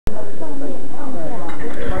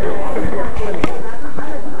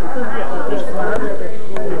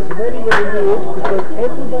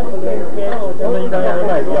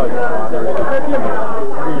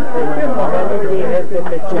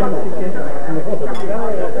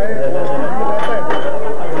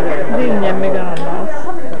Linjen mikä on taas.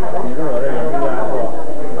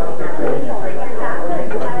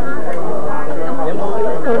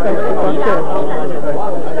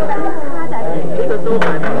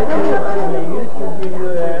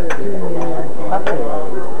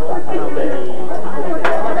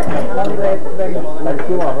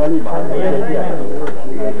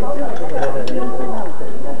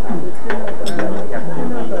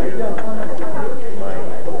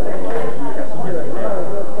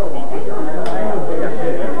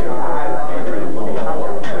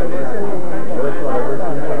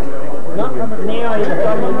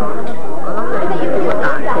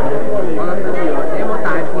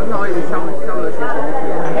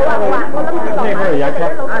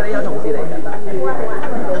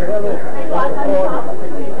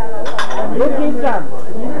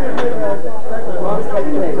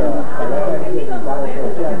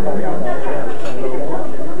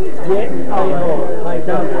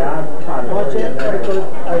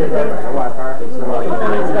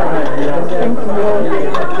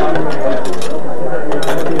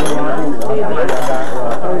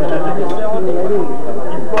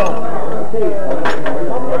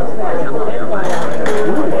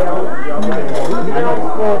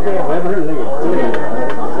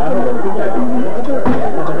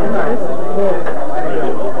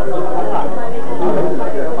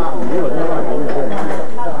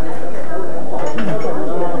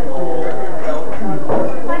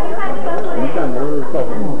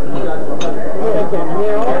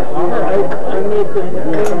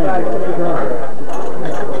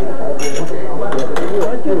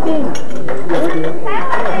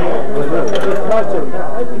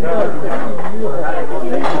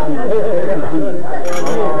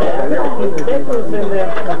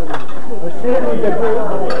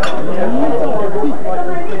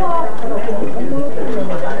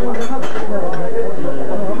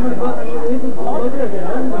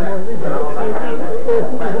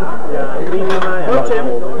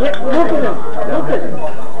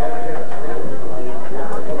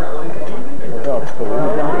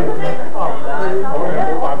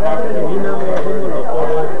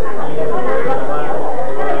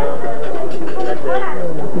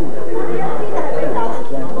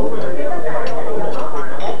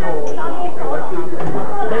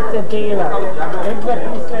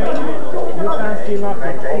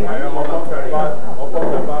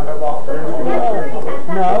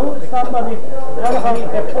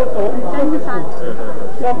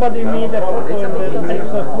 Somebody made a photo and then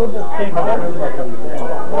takes a photo, takes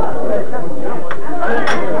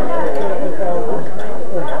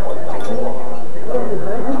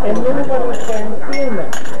and nobody can film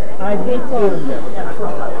it. I did film them.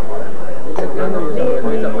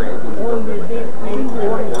 Only this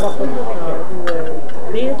one couple of seconds.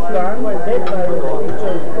 This one, that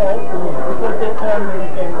picture is called because the German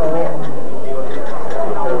camera on.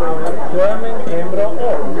 German camera on.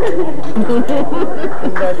 The German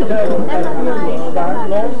can film this one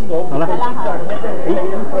non-stop because it's a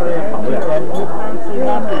infrared and you can't see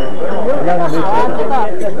nothing. And the other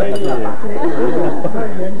one, you can't see your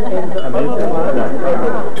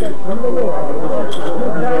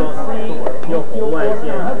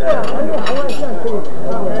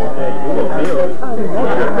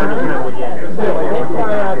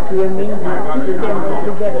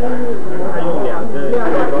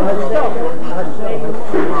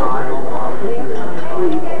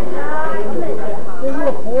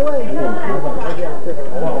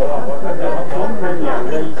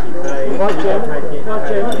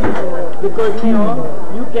because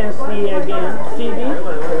you can see again, see this?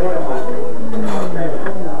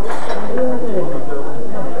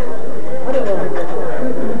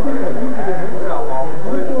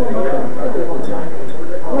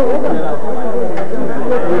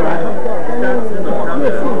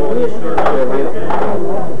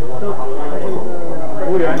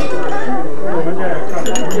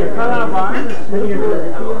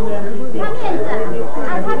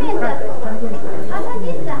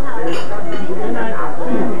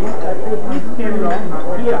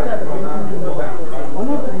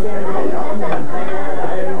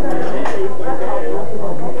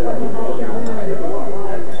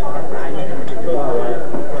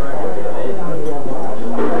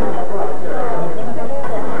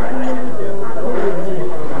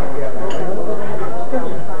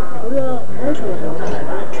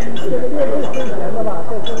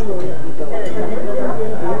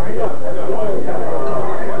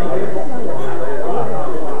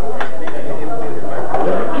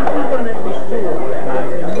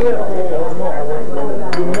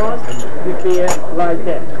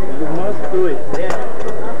 must do it.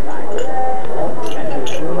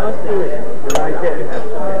 You must do it. Like that.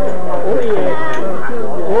 Oh yeah.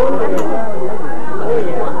 Oh yeah. Oh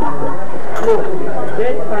yeah. Look,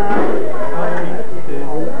 that time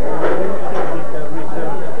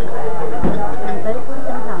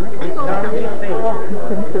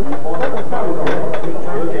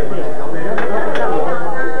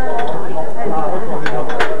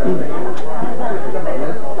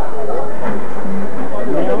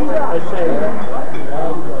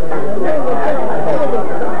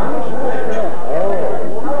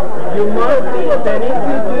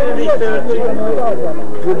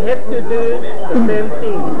you have to do the same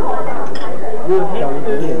thing. You have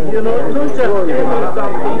to, you know, don't just tell me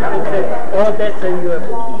something and say, oh, that's a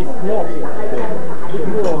UFO. It's not.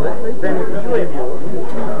 Because when it's UFO,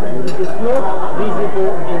 it's not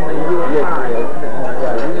visible in the UFO.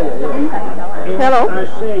 Hello. I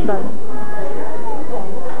say,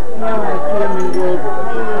 now I tell me what,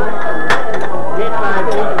 get my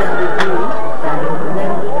open with you, and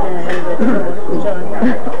then we can have a chance.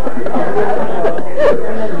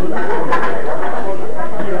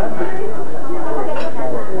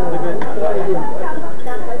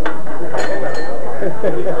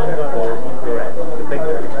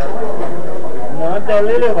 Not the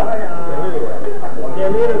little one. The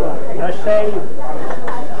little one. I say.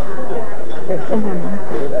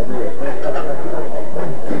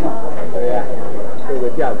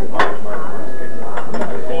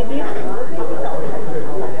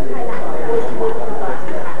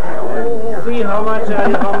 See how much I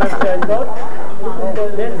got?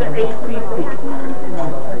 That's 850.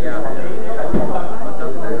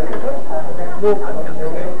 Look,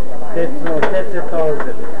 that's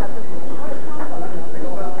 1,000.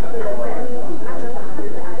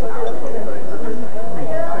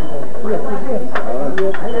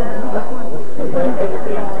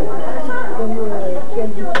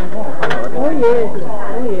 Oh yeah.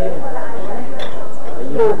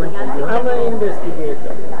 Look, I'm an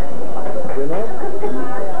investigator, you know,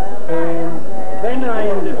 and when I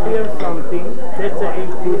feel something, that's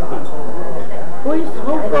 850. Who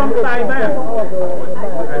from Taiwan?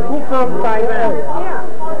 Who from Taiwan?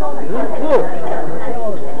 Look,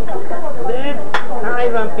 that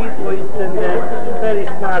Taiwan people is very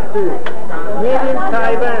smart too. Made in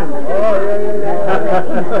Taiwan.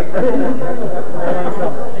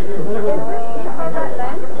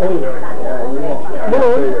 Oh yeah.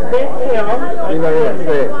 Moon, that's here.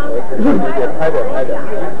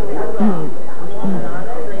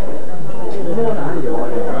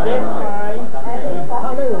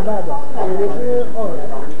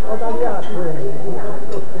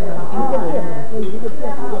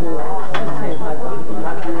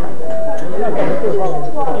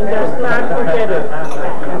 And they start together,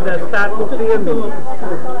 and they start to feel me.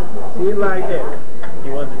 See like that.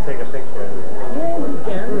 You want to take a picture?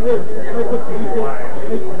 Yeah,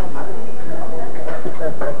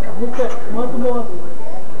 you can.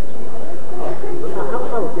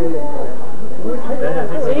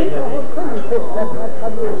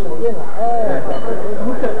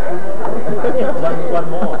 One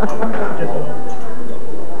more. Just one.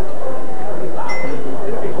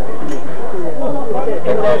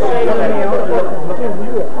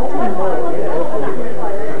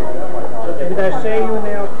 And I say you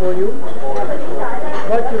now for you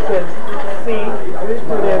what you can see with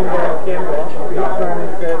the camera. This one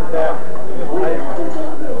is that I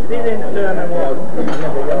didn't turn them on.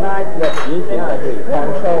 The night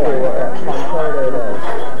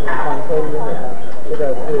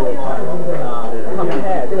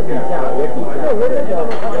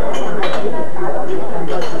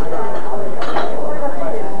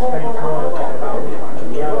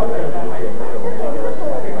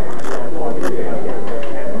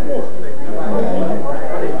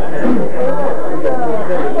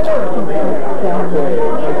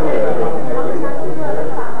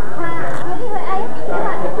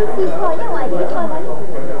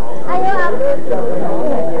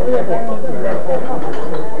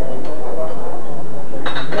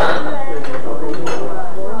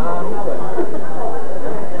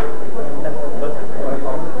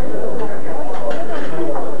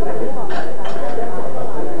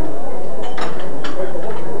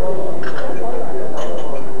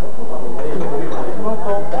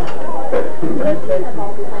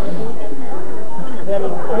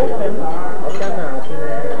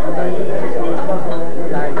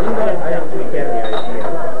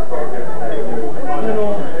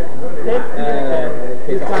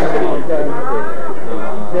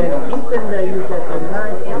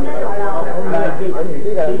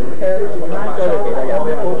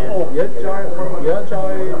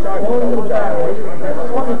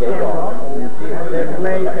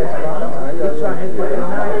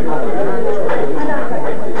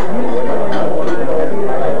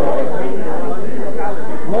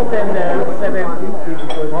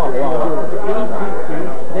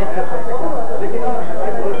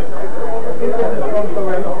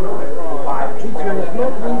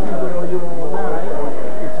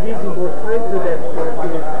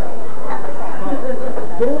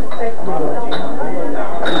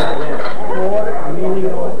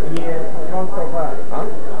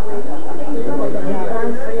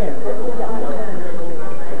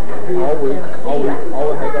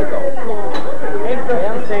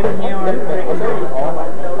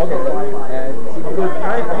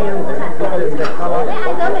experience the color.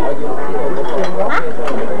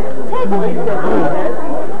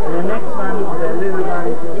 The next one is the little one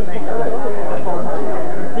is the second.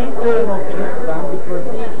 This turn of this one because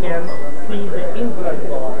he can see the infrared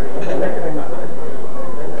of the electromagnetic.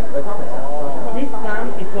 This one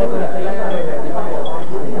is what we say.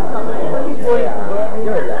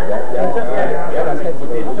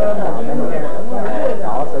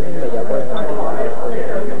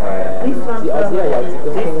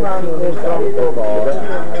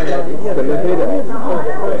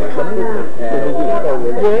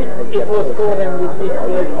 It was stolen with this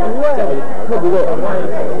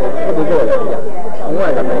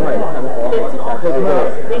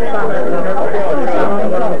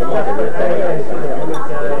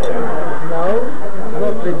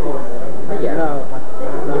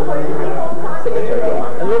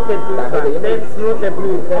Look at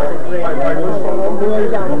this one.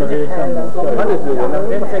 That's not a blue,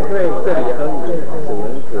 that's a gray. That's a gray.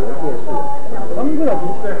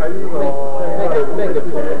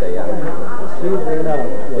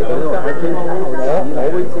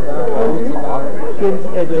就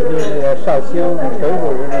是绍兴北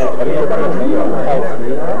部人的城市没有好奇，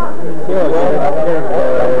结果呢，这个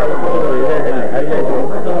还是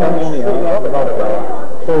张明明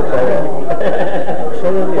收财人，收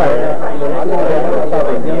坏人，到北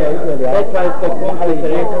京来一个聊，还有特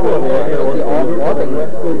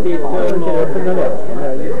别就是分成两层的，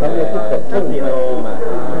一层是可控的，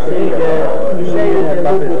是一个大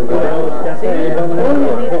水的，一层是可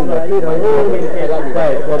控的，非常在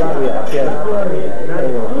多大的表现。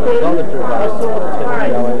高的质量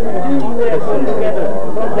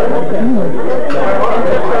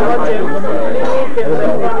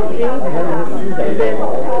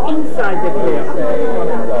，inside the clear.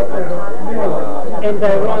 And I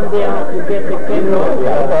run there to get the camera.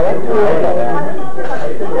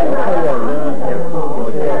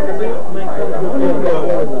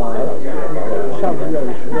 上个月里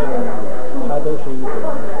说的，它都是一种，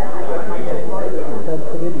但特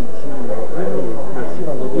别理性的，因为也希望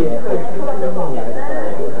这边来的这个部分真了解，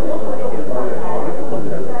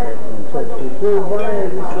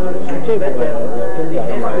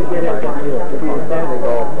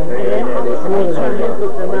也有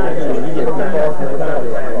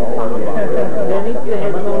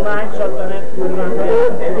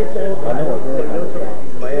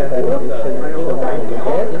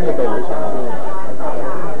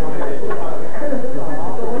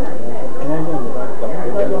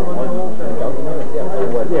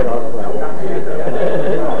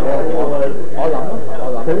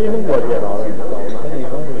陈立峰过介绍的，陈立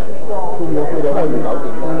峰中国会的外语老顶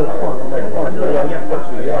的矿职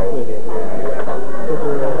员会的，就是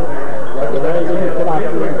本来一个是科大师，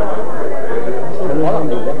陈立峰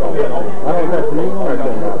然后在陈立峰那儿见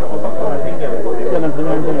到，见到陈立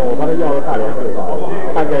峰我帮他要了大连汇报，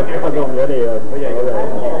大概看中我这个推荐一个人，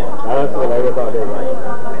然后后来就到这个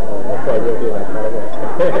帅哥队来开会，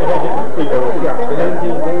这个是原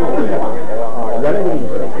来的历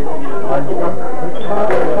史啊，你刚。他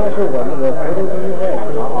是我那个福州第一位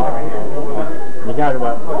你家什么？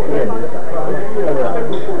对，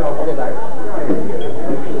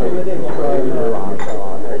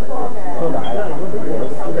说白了，我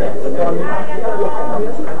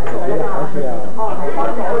觉得还是要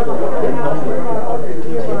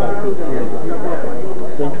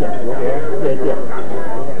先建国，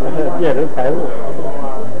建成财务，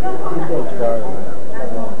经济圈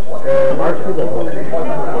玩吃的多。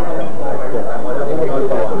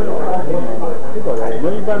我们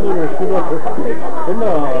一般都是吃多食少，真的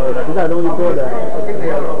实在东西多的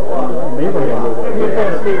没法研究过。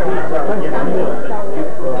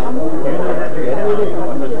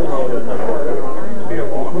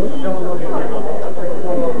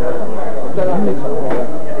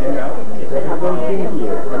跟经济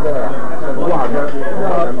挂钩，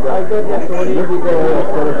还跟这说的这个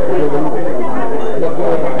说的是文物，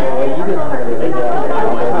我一定是这个。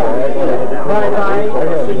Bye bye.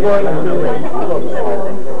 She going to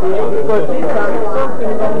because this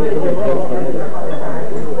something wrong with the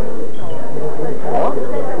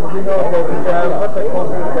you know that what the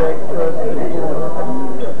conference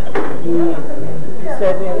he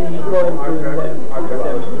said he going to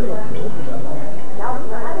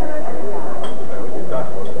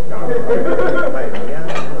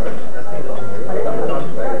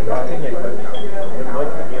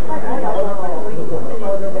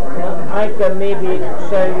I can maybe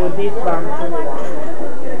show you this one.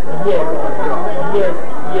 Yes.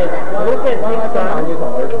 Look at this one.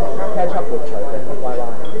 Catch up with her.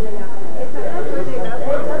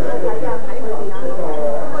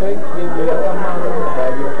 So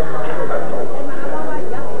you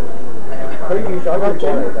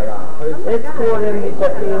Let's go in with the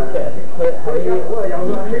filter.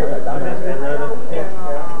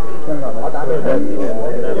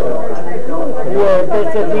 Yeah,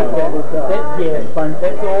 that's a different.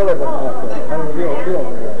 That's all of them.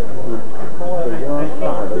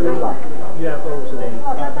 UFOs they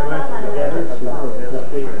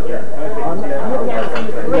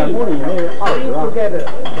together.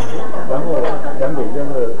 然后南北就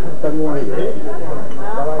是3公里，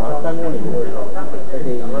好像3公里左右，而且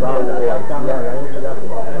然后我西安人比较多。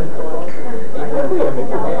这也没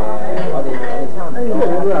不好，我得唱。哎，应该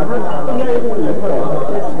有点儿，应该有点儿快了。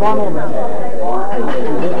光了没？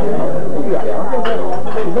不远了。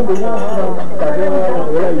你从北京打车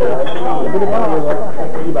回来也不是光了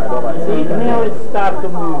100多吧？ See, now it starts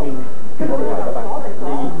moving.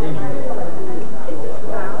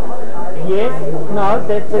 Yes, no,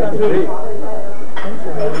 that's a tree.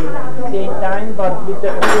 Daytime, but with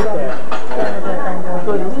the filter.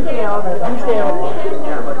 So detail.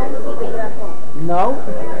 No.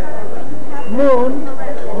 Moon.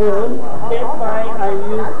 That's why I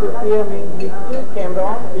used to film with 2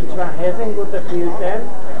 cameras, which one hasn't got a filter,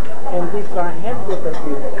 and this one has got a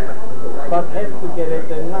filter, but has to get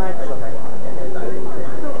it at night shot.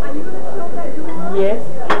 Yes,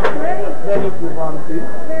 then if you want to.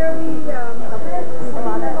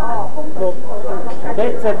 So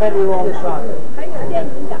that's a very long shot.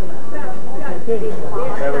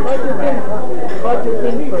 What do you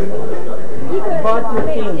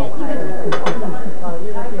think?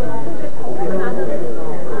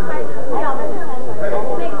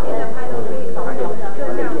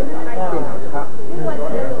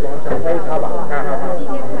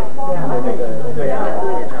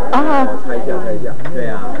 Ah. 猜一下，对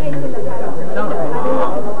呀。这样子。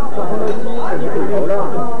你骨头了。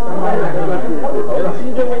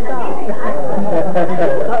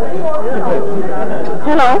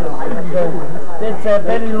Hello. That's a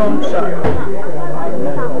very long shot.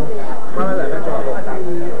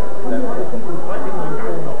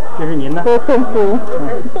 这是您的。多丰富。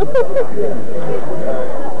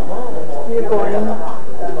Still going.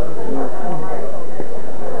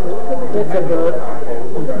 That's a bird.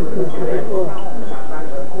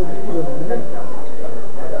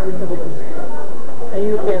 And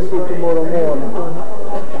you can see tomorrow morning.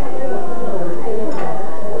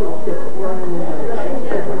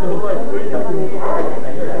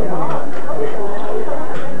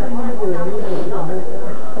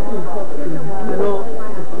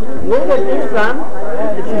 Look at this one,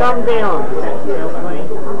 it's come down.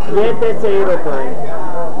 Yeah, that's an aeroplane.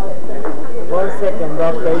 1 second,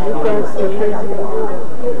 doctor, you can see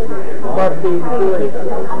what they doing.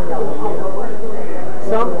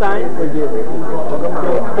 Sometimes they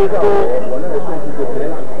go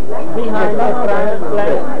behind the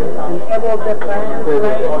plane, above the plane,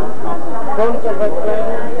 front of the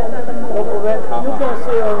plane, top of it. You can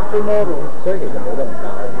see on tomorrow.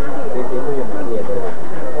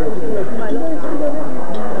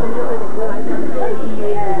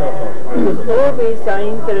 It's always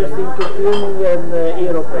interesting to film an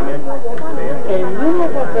aeroplane. And you know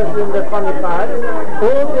what has been the funny part?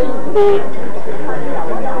 Always the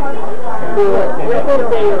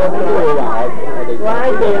aeroplane fly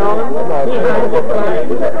down behind the plane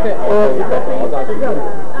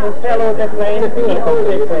and follow the plane, people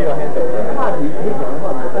the plane.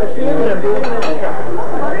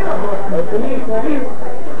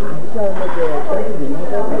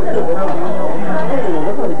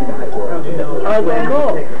 I don't know.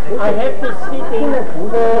 I have to sit in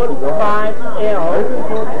 4-5 hours,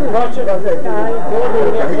 watch the sky, hold the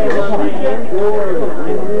camera in my hand,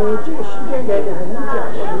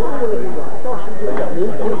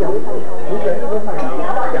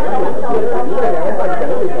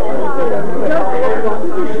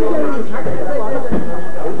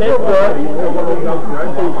 That's good.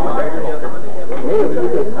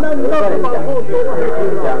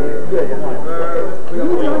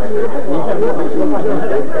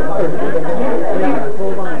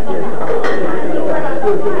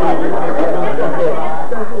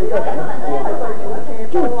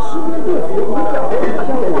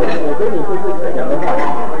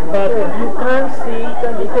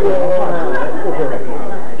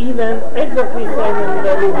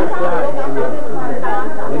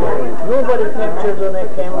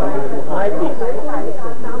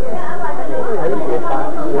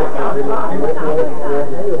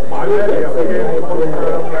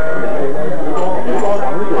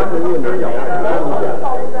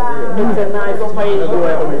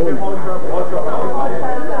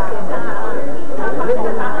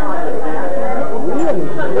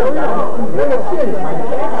 我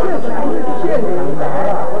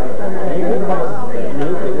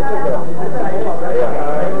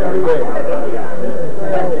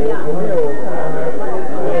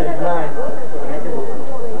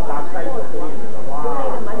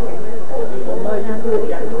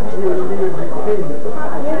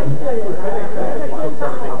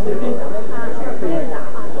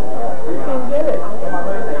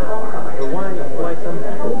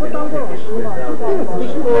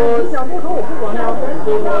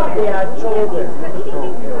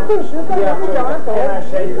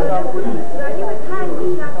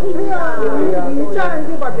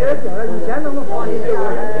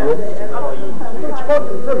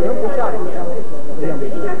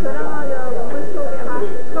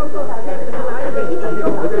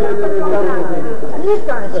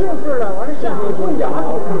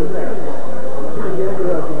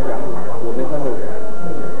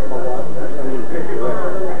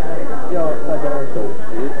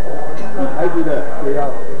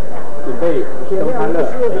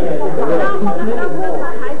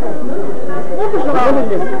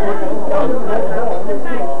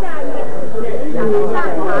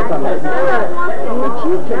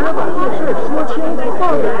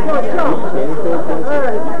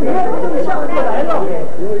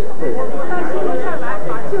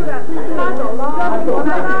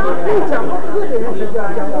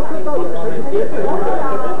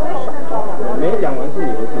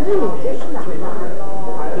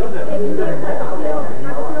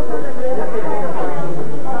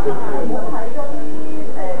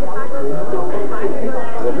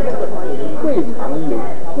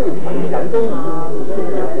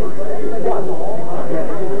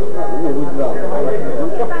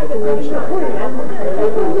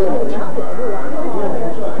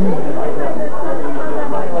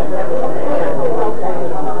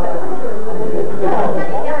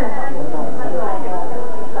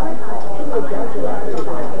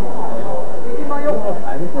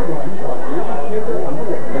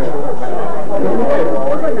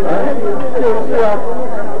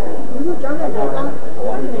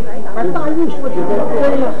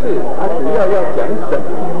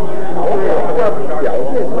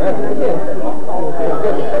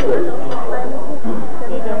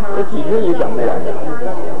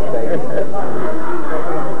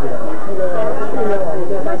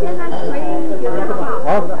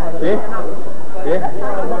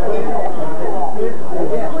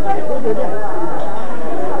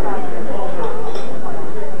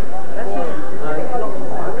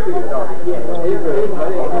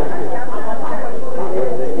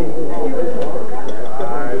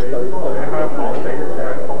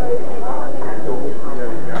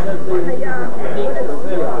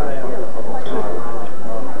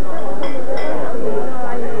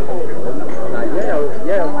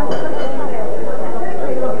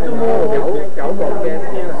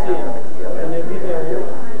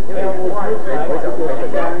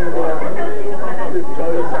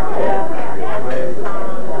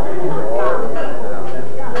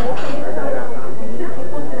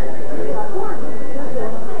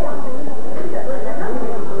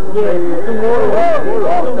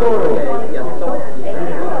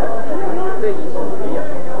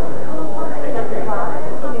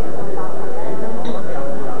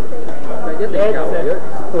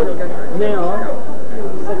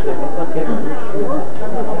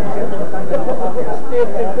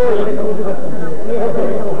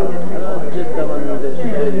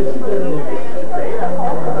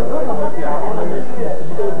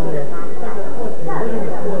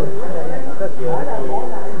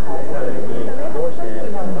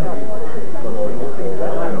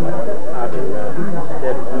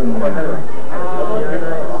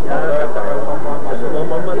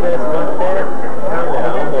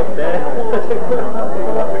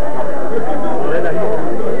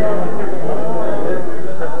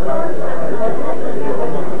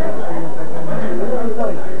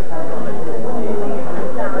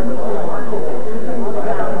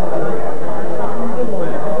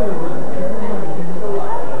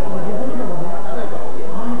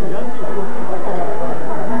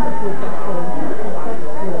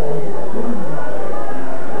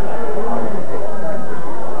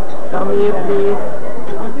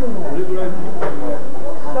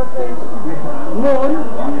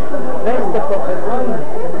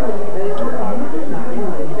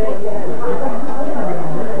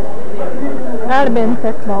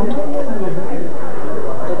Elmentek ma.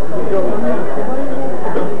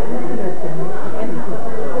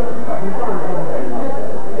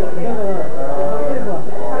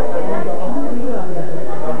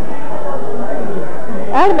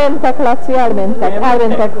 Elmentek Laci,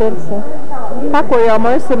 elmentek persze. Pakolja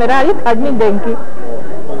ma össze, mert itt hagy mindenki.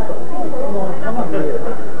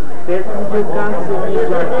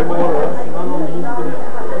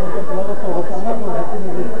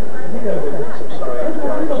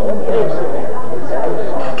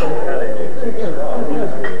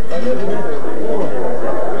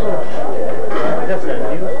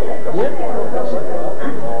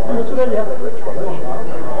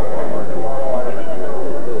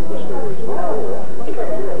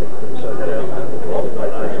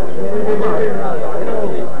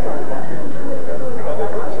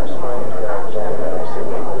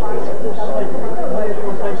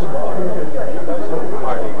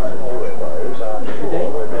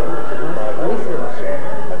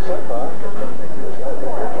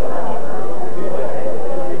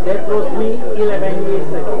 That was me 11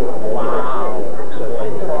 years ago. Wow.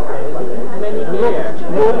 Many years.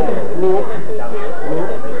 Look.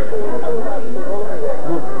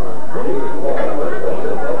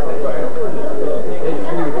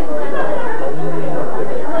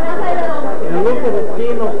 And look at the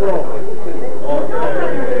 10 o'clock.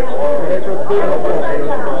 That was 10 o'clock.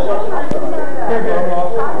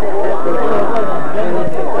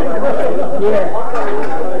 Yeah.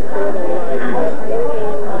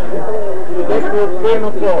 That was 10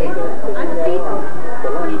 o'clock.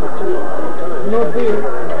 No deal.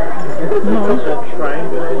 No.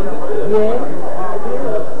 Triangle. Yeah.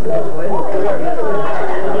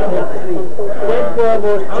 That word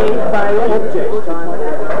was changed by object.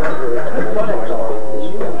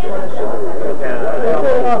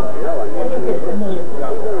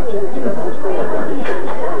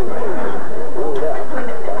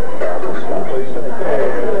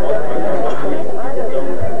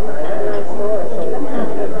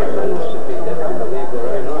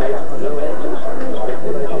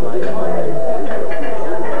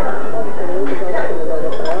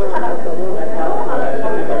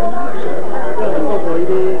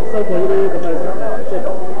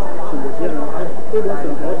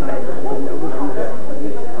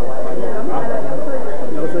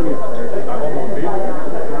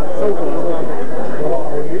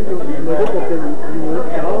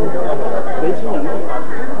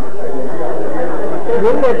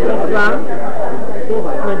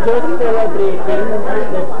 We're just celebrating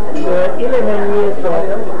the 11 years of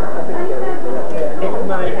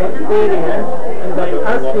my experience, and I'm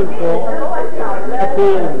asking for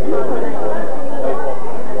appearance.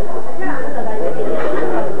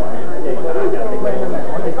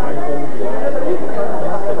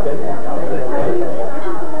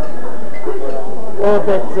 Oh,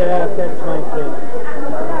 that's my friend.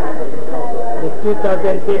 The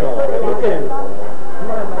 2010. Look at him.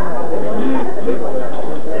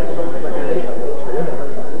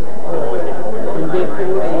 And they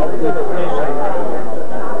put the pressure.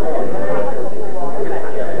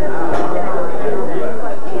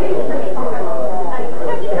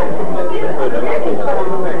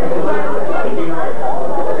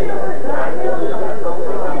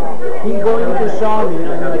 He's going to show me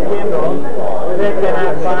on the camera where can I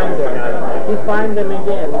find them. He find them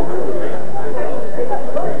again.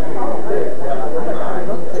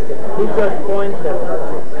 He just pointed.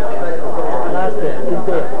 Last is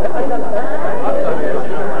there.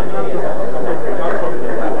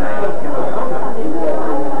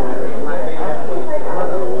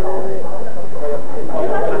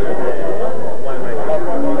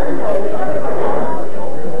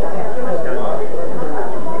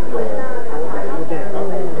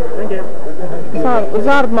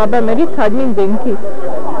 Zárd már be, mert itt hagy mindenki.